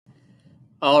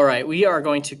All right, we are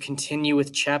going to continue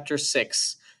with chapter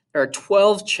 6. There are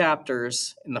 12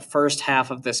 chapters in the first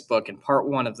half of this book, in part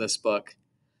 1 of this book.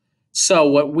 So,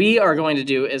 what we are going to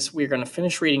do is we're going to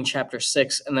finish reading chapter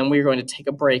 6, and then we're going to take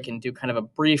a break and do kind of a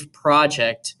brief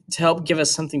project to help give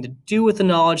us something to do with the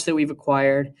knowledge that we've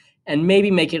acquired and maybe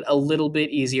make it a little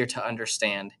bit easier to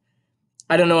understand.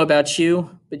 I don't know about you,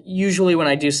 but usually when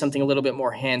I do something a little bit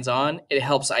more hands-on, it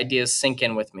helps ideas sink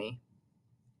in with me.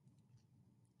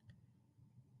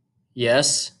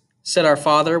 Yes, said our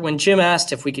father, when Jim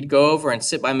asked if we could go over and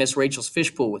sit by Miss Rachel's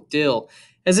fishpool with Dill,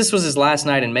 as this was his last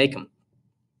night in Macomb.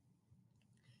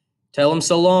 Tell him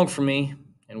so long for me,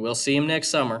 and we'll see him next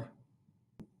summer.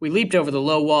 We leaped over the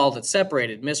low wall that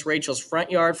separated Miss Rachel's front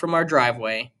yard from our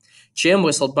driveway. Jim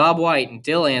whistled Bob White, and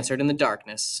Dill answered in the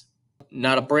darkness.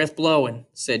 Not a breath blowing,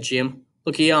 said Jim.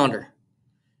 Look yonder.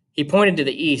 He pointed to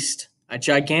the east. A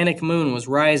gigantic moon was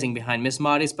rising behind Miss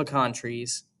Maudie's pecan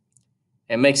trees.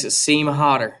 It makes it seem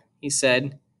hotter, he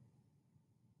said.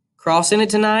 Crossing it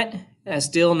tonight?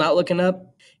 Asked Dill, not looking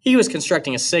up. He was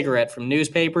constructing a cigarette from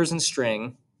newspapers and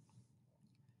string.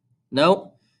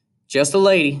 Nope, just a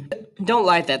lady. Don't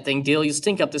light that thing, Dill. You'll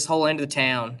stink up this whole end of the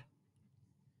town.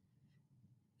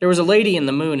 There was a lady in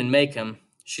the moon in Macomb.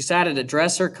 She sat at a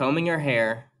dresser, combing her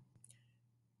hair.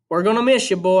 We're going to miss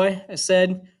you, boy, I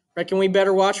said. Reckon we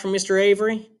better watch for Mr.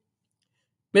 Avery?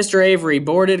 Mr. Avery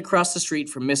boarded across the street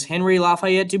from Miss Henry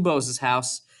Lafayette Dubos's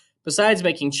house. Besides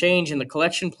making change in the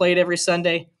collection plate every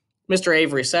Sunday, Mr.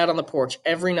 Avery sat on the porch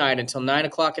every night until 9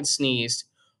 o'clock and sneezed.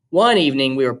 One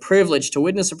evening, we were privileged to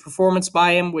witness a performance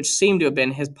by him which seemed to have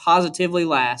been his positively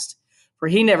last, for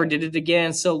he never did it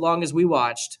again so long as we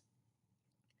watched.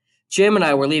 Jim and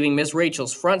I were leaving Miss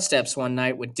Rachel's front steps one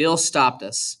night when Dill stopped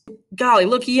us. Golly,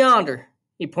 look yonder,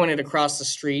 he pointed across the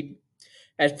street.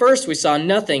 At first, we saw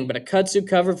nothing but a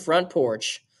kudzu-covered front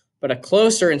porch, but a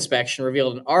closer inspection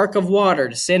revealed an arc of water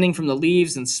descending from the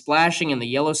leaves and splashing in the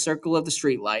yellow circle of the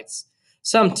streetlights.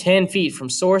 Some 10 feet from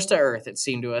source to earth, it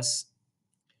seemed to us.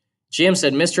 Jim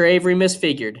said Mr. Avery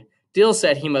misfigured. Dill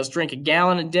said he must drink a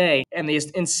gallon a day, and the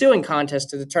ensuing contest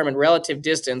to determine relative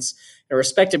distance and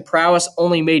respective prowess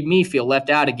only made me feel left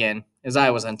out again, as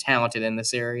I was untalented in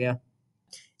this area.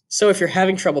 So if you're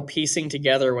having trouble piecing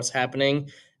together what's happening,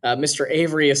 Mr.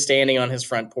 Avery is standing on his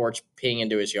front porch peeing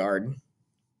into his yard.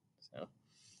 So.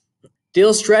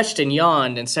 Dill stretched and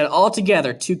yawned and said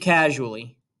altogether too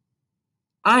casually,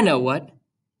 I know what.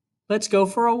 Let's go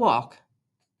for a walk.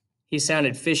 He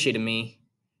sounded fishy to me.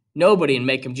 Nobody in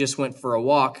Macomb just went for a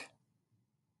walk.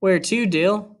 Where to,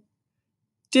 Dill?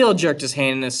 Dill jerked his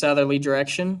hand in a southerly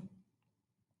direction.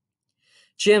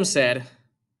 Jim said,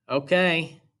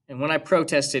 Okay, and when I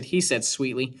protested, he said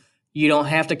sweetly, You don't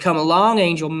have to come along,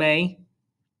 Angel May.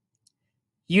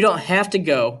 You don't have to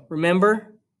go,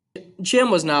 remember?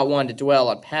 Jim was not one to dwell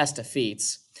on past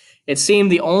defeats. It seemed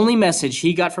the only message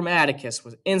he got from Atticus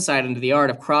was insight into the art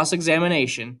of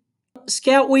cross-examination.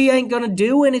 Scout, we ain't gonna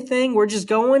do anything. We're just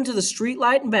going to the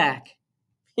streetlight and back.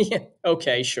 Yeah,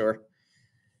 okay, sure.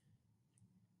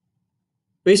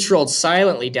 We strolled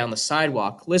silently down the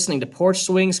sidewalk, listening to porch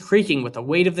swings creaking with the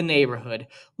weight of the neighborhood,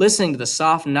 listening to the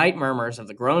soft night murmurs of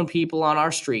the grown people on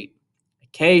our street.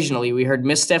 Occasionally, we heard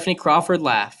Miss Stephanie Crawford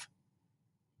laugh.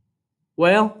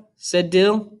 Well, said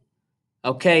Dill.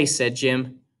 Okay, said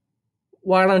Jim.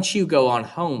 Why don't you go on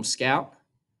home, Scout?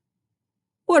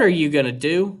 What are you going to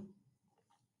do?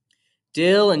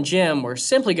 Dill and Jim were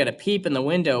simply going to peep in the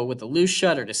window with a loose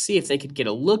shutter to see if they could get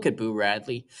a look at Boo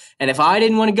Radley, and if I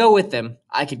didn't want to go with them,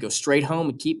 I could go straight home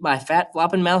and keep my fat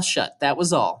flopping mouth shut, that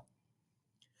was all.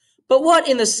 But what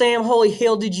in the Sam Holy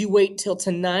Hill did you wait till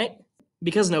tonight?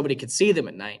 Because nobody could see them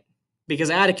at night. Because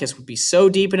Atticus would be so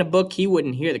deep in a book he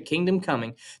wouldn't hear the kingdom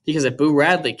coming. Because if Boo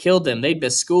Radley killed them, they'd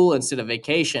miss school instead of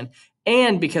vacation.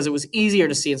 And because it was easier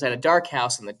to see inside a dark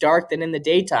house in the dark than in the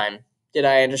daytime. Did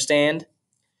I understand?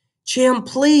 Jim,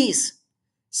 please.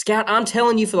 Scout, I'm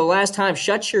telling you for the last time,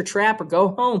 shut your trap or go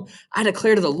home. I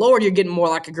declare to the Lord you're getting more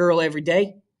like a girl every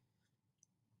day.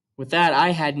 With that,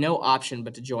 I had no option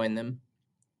but to join them.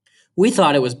 We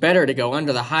thought it was better to go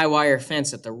under the high wire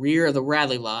fence at the rear of the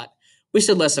Radley lot. We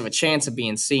stood less of a chance of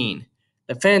being seen.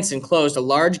 The fence enclosed a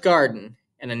large garden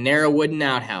and a narrow wooden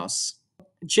outhouse.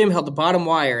 Jim held the bottom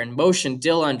wire and motioned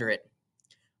Dill under it.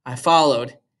 I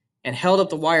followed and held up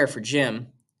the wire for Jim.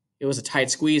 It was a tight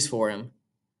squeeze for him.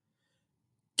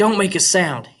 Don't make a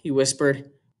sound, he whispered.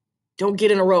 Don't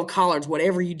get in a row of collards.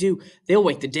 Whatever you do, they'll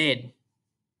wake the dead.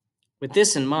 With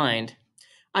this in mind,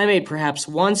 I made perhaps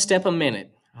one step a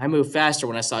minute. I moved faster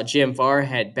when I saw Jim far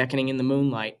ahead, beckoning in the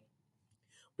moonlight.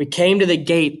 We came to the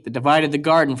gate that divided the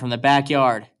garden from the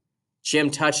backyard. Jim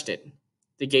touched it.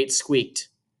 The gate squeaked.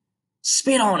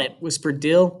 "Spit on it," whispered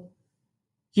Dill.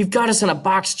 "You've got us in a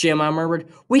box, Jim," I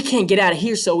murmured. "We can't get out of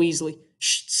here so easily.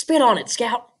 Shh, spit on it,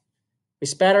 Scout." We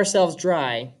spat ourselves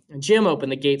dry, and Jim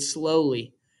opened the gate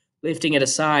slowly, lifting it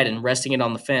aside and resting it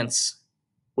on the fence.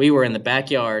 We were in the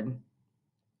backyard.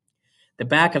 The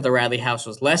back of the Radley house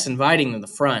was less inviting than the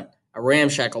front. A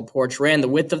ramshackle porch ran the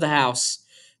width of the house.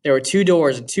 There were 2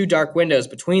 doors and 2 dark windows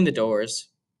between the doors.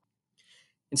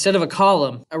 Instead of a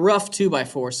column, a rough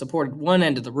 2x4 supported one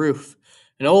end of the roof.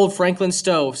 An old Franklin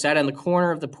stove sat in the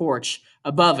corner of the porch.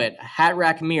 Above it, a hat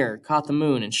rack mirror caught the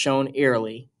moon and shone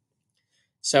eerily.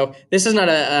 So this is not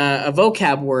a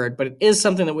vocab word, but it is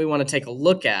something that we want to take a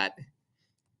look at.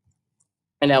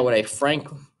 Find out what a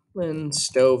Franklin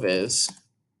stove is.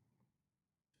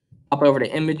 Hop over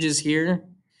to images here.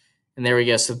 And there we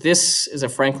go. So this is a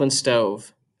Franklin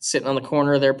stove sitting on the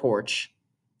corner of their porch.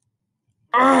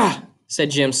 "Ah!"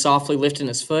 said Jim, softly lifting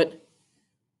his foot.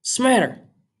 "Smatter."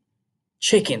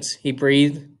 "Chickens," he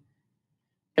breathed.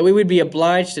 That we would be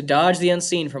obliged to dodge the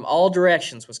unseen from all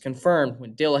directions was confirmed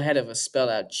when Dill ahead of us spelled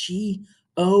out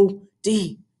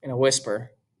G-O-D in a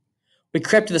whisper. We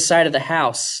crept to the side of the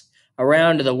house,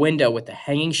 around to the window with the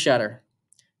hanging shutter.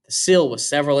 The sill was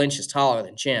several inches taller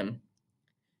than Jim.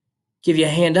 "Give you a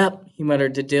hand up," he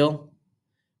muttered to Dill.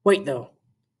 "Wait, though."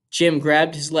 Jim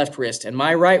grabbed his left wrist and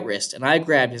my right wrist, and I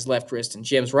grabbed his left wrist and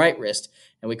Jim's right wrist,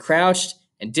 and we crouched,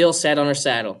 and Dill sat on our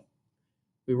saddle.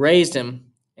 We raised him,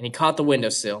 and he caught the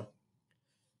windowsill.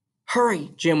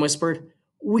 "Hurry," Jim whispered.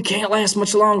 "We can't last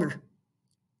much longer."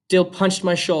 Dill punched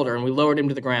my shoulder, and we lowered him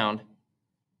to the ground.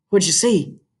 "What'd you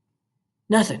see?"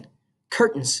 "Nothing.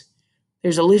 Curtains.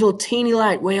 There's a little teeny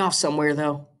light way off somewhere,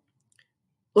 though."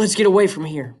 "Let's get away from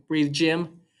here," breathed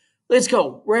Jim. "Let's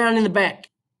go, round in the back."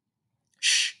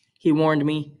 "Shh," he warned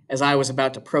me, as I was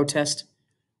about to protest.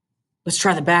 "Let's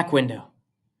try the back window."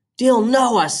 "Dill,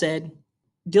 no," I said.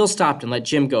 Dill stopped and let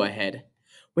Jim go ahead.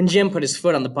 When Jim put his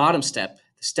foot on the bottom step,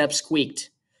 the step squeaked.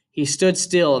 He stood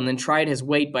still and then tried his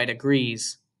weight by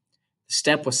degrees. The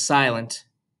step was silent.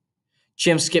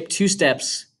 Jim skipped 2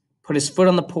 steps, put his foot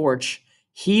on the porch,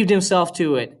 heaved himself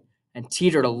to it, and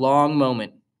teetered a long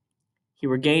moment. He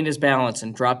regained his balance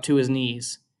and dropped to his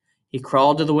knees. He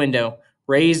crawled to the window,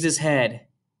 raised his head,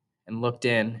 and looked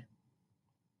in.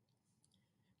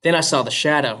 Then I saw the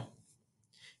shadow.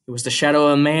 It was the shadow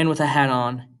of a man with a hat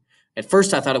on. At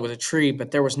first I thought it was a tree,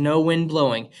 but there was no wind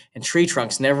blowing, and tree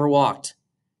trunks never walked.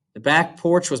 The back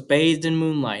porch was bathed in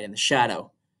moonlight, and the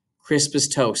shadow, crisp as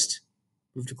toast,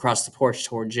 moved across the porch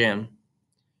toward Jim.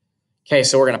 Okay,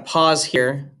 so we're going to pause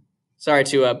here. Sorry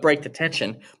to break the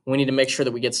tension, but we need to make sure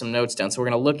that we get some notes down. So we're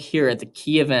going to look here at the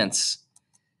key events.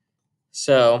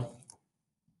 So,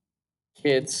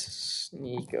 kids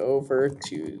sneak over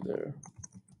to the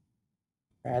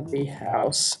Radley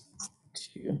house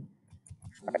to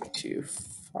try to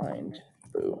find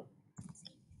Boo.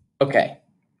 Okay,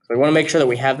 so we want to make sure that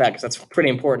we have that because that's a pretty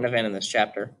important event in this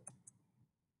chapter.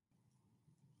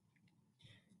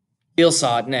 Bill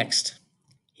saw it next.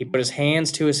 He put his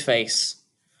hands to his face.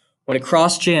 When it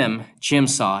crossed Jim, Jim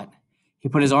saw it. He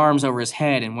put his arms over his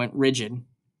head and went rigid.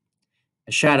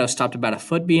 The shadow stopped about a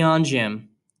foot beyond Jim.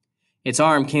 Its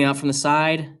arm came out from the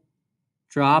side,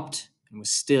 dropped, and was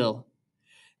still.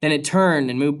 Then it turned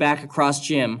and moved back across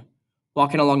Jim,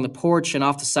 walking along the porch and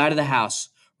off the side of the house,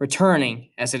 returning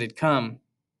as it had come.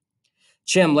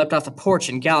 Jim leapt off the porch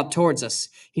and galloped towards us.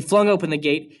 He flung open the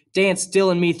gate, danced Dill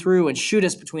and me through, and shooed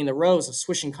us between the rows of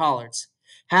swishing collards.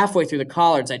 Halfway through the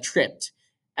collards, I tripped.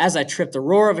 As I tripped, the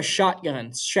roar of a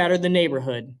shotgun shattered the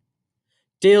neighborhood.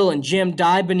 Dill and Jim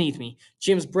died beneath me.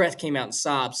 Jim's breath came out in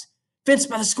sobs. "Fence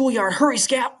by the schoolyard, hurry,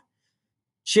 Scout!"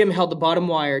 Jim held the bottom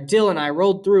wire. Dill and I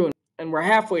rolled through and were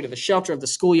halfway to the shelter of the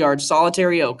schoolyard's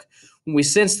solitary oak. When we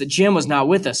sensed that Jim was not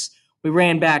with us, we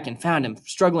ran back and found him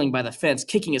struggling by the fence,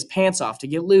 kicking his pants off to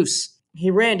get loose. He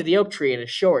ran to the oak tree in his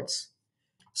shorts.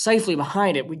 Safely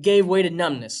behind it, we gave way to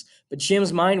numbness, but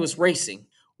Jim's mind was racing.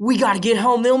 "We gotta get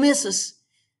home, they'll miss us."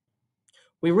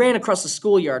 We ran across the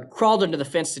schoolyard, crawled under the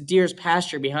fence to deer's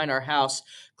pasture behind our house,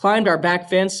 climbed our back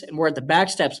fence, and were at the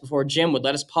back steps before Jim would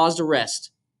let us pause to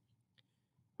rest.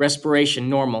 Respiration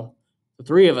normal. The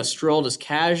 3 of us strolled as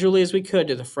casually as we could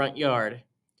to the front yard.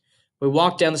 We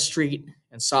walked down the street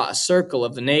and saw a circle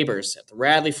of the neighbors at the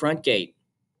Radley front gate.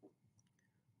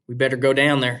 "We better go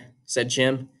down there," said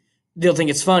Jim. "They'll think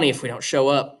it's funny if we don't show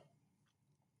up."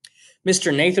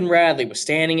 Mr. Nathan Radley was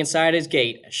standing inside his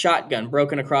gate, a shotgun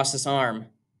broken across his arm.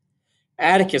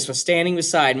 Atticus was standing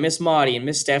beside Miss Maudie and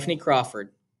Miss Stephanie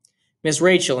Crawford. Miss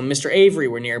Rachel and Mr. Avery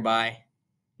were nearby.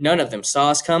 None of them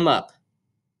saw us come up.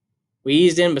 We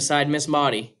eased in beside Miss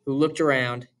Maudie, who looked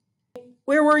around.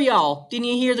 "Where were y'all? Didn't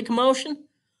you hear the commotion?"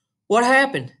 What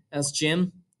happened? Asked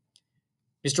Jim.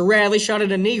 Mr. Radley shot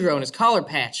at a Negro in his collar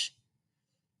patch.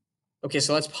 Okay,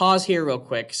 so let's pause here real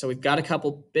quick. So we've got a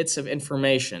couple bits of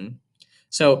information.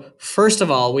 So, first of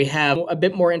all, we have a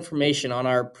bit more information on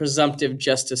our presumptive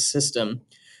justice system.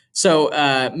 So,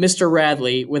 Mr.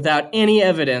 Radley, without any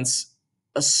evidence,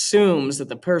 assumes that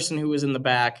the person who was in the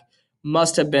back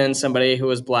must have been somebody who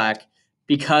was black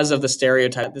because of the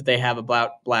stereotype that they have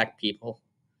about black people.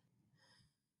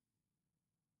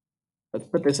 Let's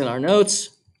put this in our notes.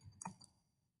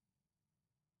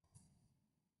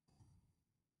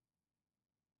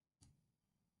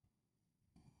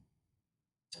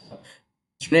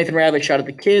 Mr. Nathan Radley shot at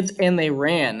the kids and they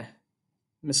ran.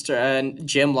 Mr.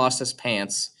 Jim lost his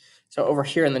pants. So over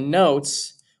here in the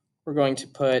notes, we're going to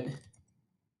put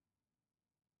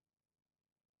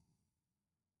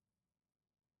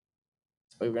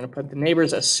the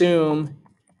neighbors assume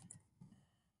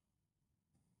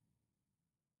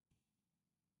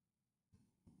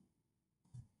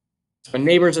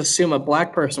a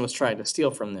black person was trying to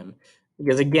steal from them.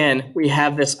 Because again, we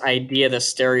have this idea, this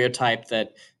stereotype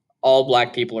that all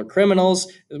black people are criminals,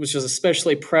 which was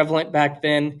especially prevalent back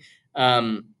then.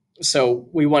 So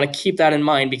we want to keep that in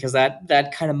mind because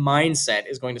that kind of mindset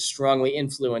is going to strongly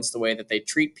influence the way that they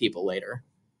treat people later.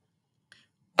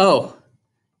 Oh,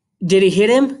 did he hit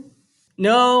him?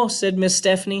 No, said Miss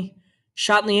Stephanie.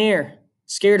 Shot in the air.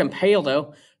 Scared him pale,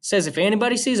 though. Says if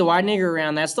anybody sees a white nigger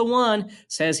around, that's the one.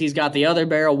 Says he's got the other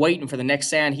barrel waiting for the next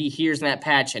sound he hears in that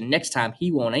patch, and next time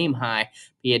he won't aim high.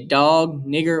 Be it dog,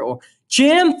 nigger, or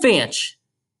Jim Finch.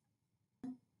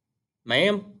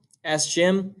 Ma'am? Asked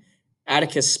Jim.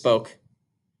 Atticus spoke.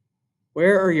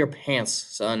 Where are your pants,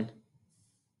 son?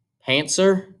 Pants,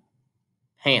 sir?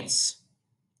 Pants.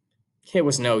 It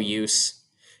was no use.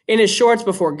 In his shorts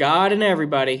before God and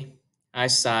everybody. I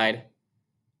sighed.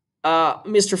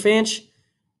 Mr. Finch?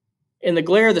 In the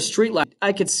glare of the streetlight,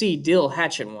 I could see Dill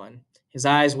hatching one. His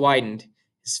eyes widened.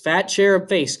 His fat cherub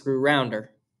face grew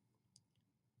rounder.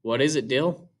 What is it,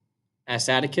 Dill? Asked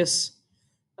Atticus.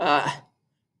 I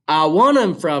won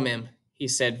 'em from him, he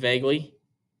said vaguely.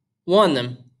 Won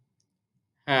them?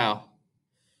 How?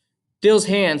 Dill's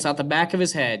hand sought the back of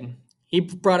his head. He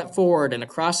brought it forward and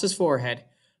across his forehead.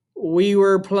 We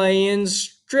were playing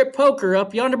strip poker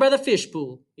up yonder by the fish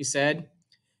pool, he said.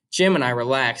 Jim and I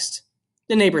relaxed.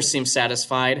 The neighbors seemed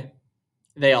satisfied.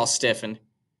 They all stiffened.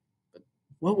 But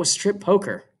what was strip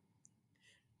poker?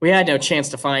 We had no chance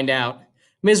to find out.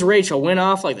 Miss Rachel went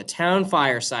off like the town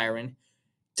fire siren.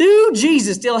 Do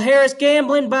Jesus, Dill Harris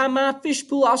gambling by my fish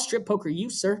pool? I'll strip poker you,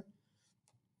 sir.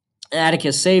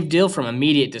 Atticus saved Dill from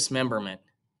immediate dismemberment.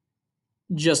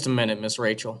 Just a minute, Miss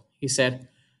Rachel, he said.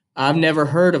 I've never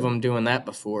heard of 'em doing that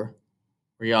before.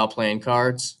 Were y'all playing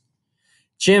cards?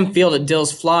 Jim fielded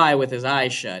Dill's fly with his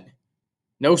eyes shut.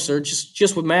 No, sir,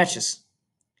 just with matches.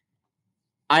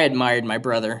 I admired my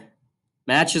brother.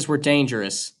 Matches were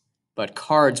dangerous, but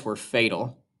cards were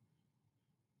fatal.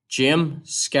 Jim,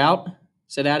 Scout,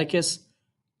 said Atticus,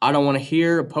 I don't want to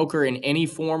hear of poker in any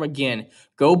form again.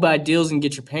 Go buy Dills and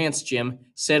get your pants, Jim.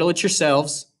 Settle it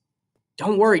yourselves.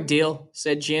 Don't worry, Dill,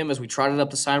 said Jim as we trotted up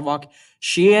the sidewalk.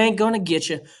 She ain't gonna get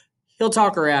you. He'll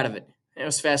talk her out of it. That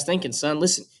was fast thinking, son.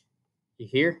 Listen, you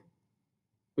hear?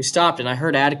 We stopped and I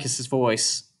heard Atticus's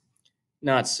voice.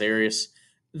 Not serious.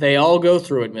 They all go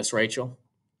through it, Miss Rachel.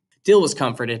 Dill was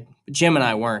comforted, but Jim and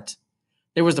I weren't.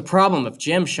 There was the problem of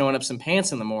Jim showing up some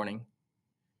pants in the morning.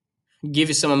 Give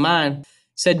you some of mine,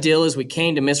 said Dill as we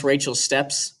came to Miss Rachel's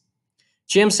steps.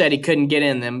 Jim said he couldn't get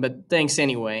in them, but thanks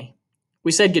anyway.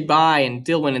 We said goodbye and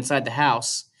Dill went inside the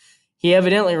house. He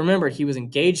evidently remembered he was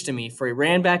engaged to me, for he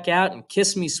ran back out and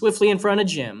kissed me swiftly in front of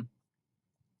Jim.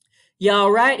 You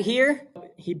all right here?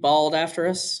 He bawled after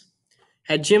us.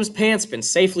 Had Jim's pants been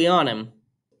safely on him,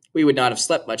 we would not have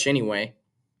slept much anyway.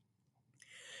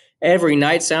 Every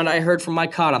night sound I heard from my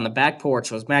cot on the back porch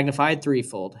was magnified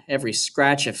threefold. Every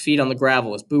scratch of feet on the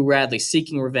gravel was Boo Radley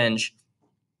seeking revenge.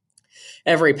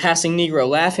 Every passing Negro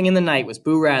laughing in the night was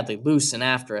Boo Radley loose and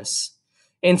after us.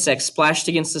 Insects splashed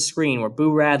against the screen were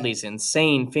Boo Radley's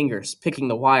insane fingers picking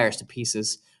the wires to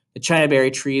pieces. The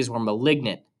chinaberry trees were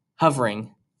malignant,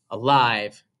 hovering,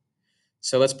 alive.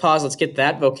 So let's pause. Let's get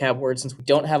that vocab word since we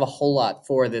don't have a whole lot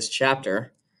for this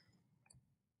chapter.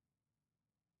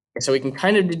 So we can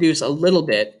kind of deduce a little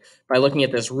bit by looking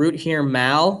at this root here,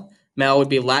 mal. Mal would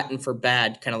be Latin for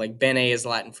bad, kind of like bene is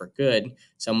Latin for good.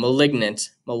 So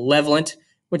malignant, malevolent,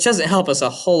 which doesn't help us a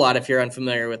whole lot if you're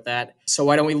unfamiliar with that. So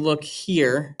why don't we look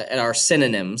here at our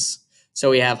synonyms? So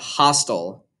we have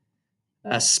hostile,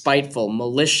 spiteful,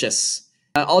 malicious,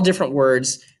 all different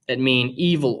words that mean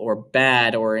evil or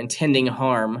bad or intending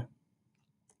harm.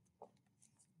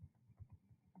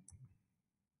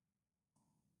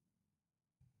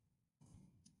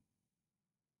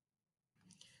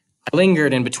 I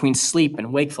lingered in between sleep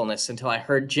and wakefulness until I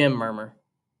heard Jim murmur,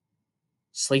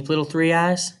 "Sleep, little Three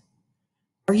Eyes?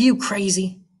 Are you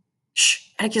crazy? Shh,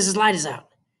 Atticus's light is out."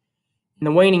 In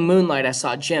the waning moonlight, I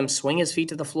saw Jim swing his feet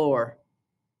to the floor.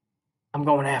 "I'm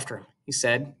going after him," he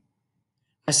said.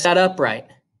 I sat upright.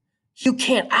 "You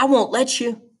can't. I won't let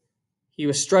you." He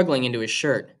was struggling into his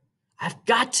shirt. "I've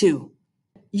got to.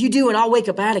 You do, and I'll wake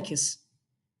up Atticus."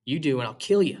 "You do, and I'll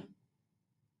kill you."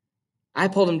 I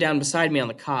pulled him down beside me on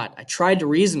the cot. I tried to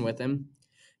reason with him.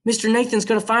 "Mr. Nathan's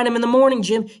going to find him in the morning,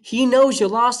 Jim. He knows you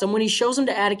lost him. When he shows him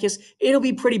to Atticus, it'll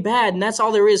be pretty bad, and that's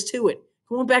all there is to it.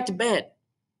 Go on back to bed."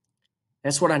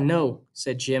 "That's what I know,"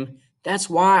 said Jim. "That's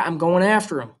why I'm going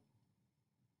after him."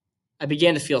 I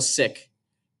began to feel sick.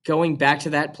 Going back to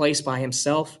that place by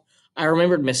himself, I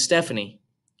remembered Miss Stephanie.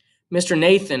 Mr.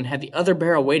 Nathan had the other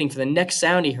barrel waiting for the next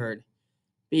sound he heard.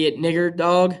 Be it nigger,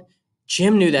 dog.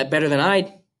 Jim knew that better than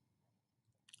I.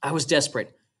 I was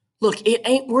desperate. "Look, it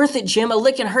ain't worth it, Jim. A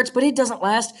licking hurts, but it doesn't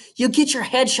last. You'll get your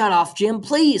head shot off, Jim,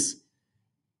 please."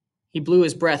 He blew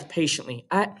his breath patiently.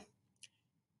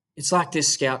 It's like this,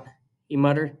 Scout," he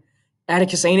muttered.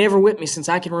 "Atticus ain't ever whipped me since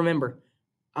I can remember.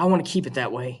 I want to keep it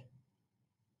that way."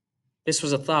 This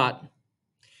was a thought.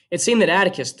 It seemed that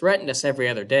Atticus threatened us every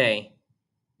other day.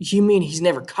 "You mean he's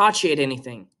never caught you at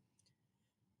anything?"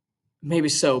 "Maybe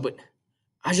so, but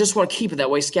I just want to keep it that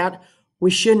way, Scout. We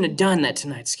shouldn't have done that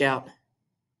tonight, Scout."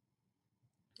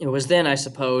 It was then, I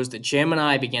suppose, that Jim and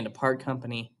I began to part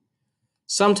company.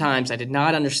 Sometimes I did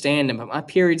not understand him, but my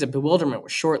periods of bewilderment were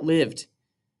short-lived.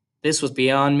 This was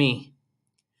beyond me.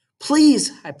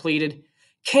 "Please," I pleaded,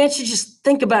 "can't you just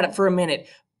think about it for a minute?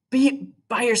 Be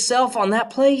by yourself on that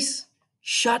place?"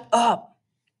 "Shut up."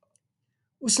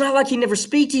 "It's not like he'd never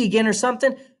speak to you again or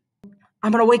something."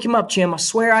 "I'm going to wake him up, Jim. I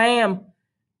swear I am."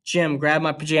 Jim grabbed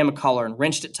my pajama collar and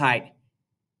wrenched it tight.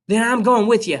 "Then I'm going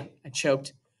with you," I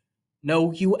choked.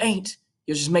 "No, you ain't.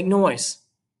 You'll just make noise."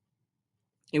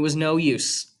 It was no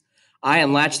use. I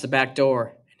unlatched the back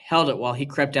door and held it while he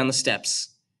crept down the steps.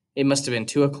 It must have been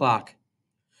 2 o'clock.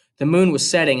 The moon was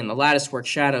setting and the latticework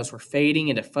shadows were fading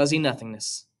into fuzzy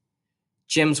nothingness.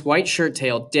 Jim's white shirt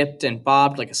tail dipped and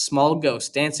bobbed like a small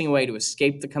ghost dancing away to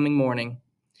escape the coming morning.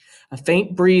 A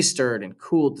faint breeze stirred and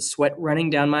cooled the sweat running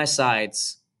down my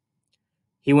sides.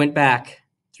 He went back,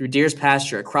 through Deer's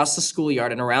pasture, across the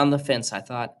schoolyard and around the fence, I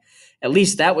thought. At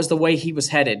least that was the way he was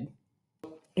headed.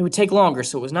 It would take longer,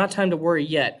 so it was not time to worry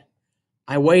yet.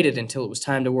 I waited until it was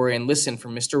time to worry and listened for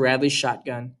Mr. Radley's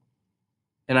shotgun.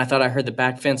 Then I thought I heard the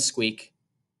back fence squeak.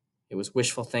 It was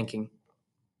wishful thinking.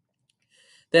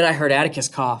 Then I heard Atticus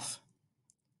cough.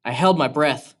 I held my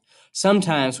breath.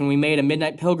 Sometimes when we made a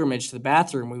midnight pilgrimage to the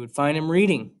bathroom, we would find him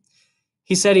reading.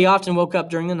 He said he often woke up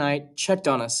during the night, checked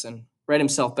on us, and read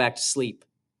himself back to sleep.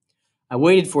 I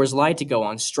waited for his light to go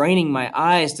on, straining my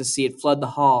eyes to see it flood the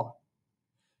hall.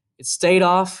 It stayed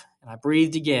off, and I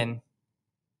breathed again.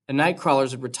 The night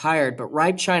crawlers had retired, but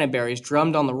ripe china berries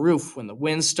drummed on the roof when the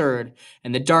wind stirred,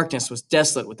 and the darkness was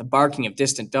desolate with the barking of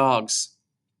distant dogs.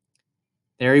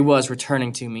 There he was,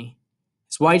 returning to me.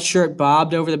 His white shirt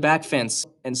bobbed over the back fence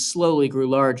and slowly grew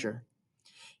larger.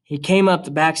 He came up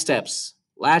the back steps,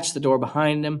 latched the door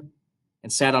behind him,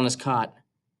 and sat on his cot.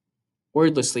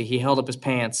 Wordlessly, he held up his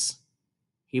pants.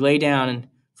 He lay down, and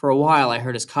for a while I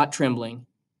heard his cot trembling.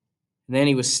 And then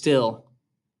he was still.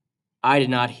 I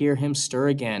did not hear him stir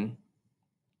again.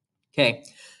 Okay,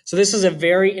 so this is a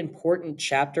very important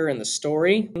chapter in the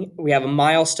story. We have a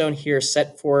milestone here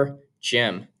set for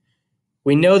Jim.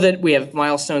 We know that we have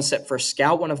milestones set for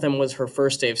Scout. One of them was her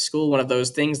first day of school, one of those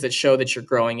things that show that you're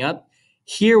growing up.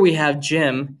 Here we have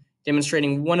Jim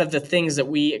demonstrating one of the things that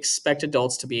we expect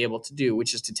adults to be able to do,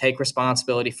 which is to take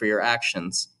responsibility for your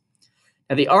actions.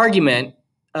 Now, the argument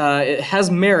it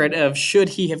has merit of should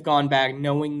he have gone back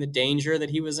knowing the danger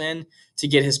that he was in to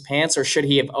get his pants, or should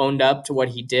he have owned up to what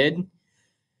he did?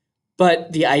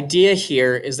 But the idea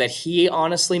here is that he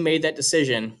honestly made that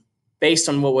decision based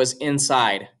on what was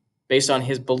inside, based on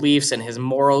his beliefs and his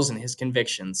morals and his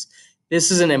convictions. This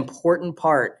is an important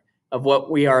part of what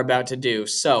we are about to do.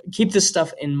 So keep this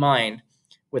stuff in mind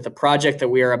with the project that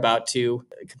we are about to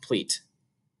complete.